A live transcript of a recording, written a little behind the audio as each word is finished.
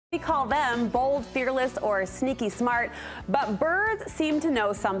We call them bold, fearless, or sneaky smart, but birds seem to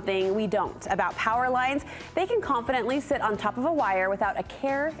know something we don't about power lines. They can confidently sit on top of a wire without a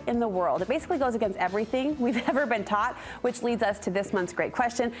care in the world. It basically goes against everything we've ever been taught, which leads us to this month's great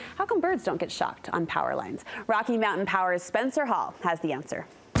question. How come birds don't get shocked on power lines? Rocky Mountain Power's Spencer Hall has the answer.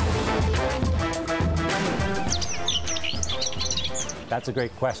 That's a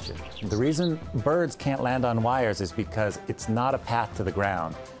great question. The reason birds can't land on wires is because it's not a path to the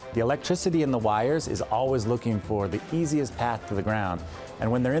ground. The electricity in the wires is always looking for the easiest path to the ground. And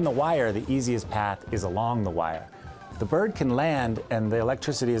when they're in the wire, the easiest path is along the wire. The bird can land and the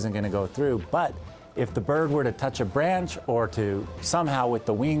electricity isn't going to go through, but if the bird were to touch a branch or to somehow with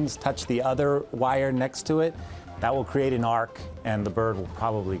the wings touch the other wire next to it, that will create an arc and the bird will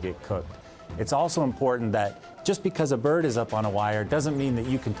probably get cooked. It's also important that just because a bird is up on a wire doesn't mean that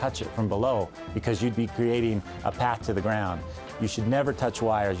you can touch it from below, because you'd be creating a path to the ground. You should never touch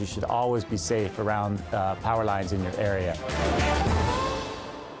wires. You should always be safe around power lines in your area.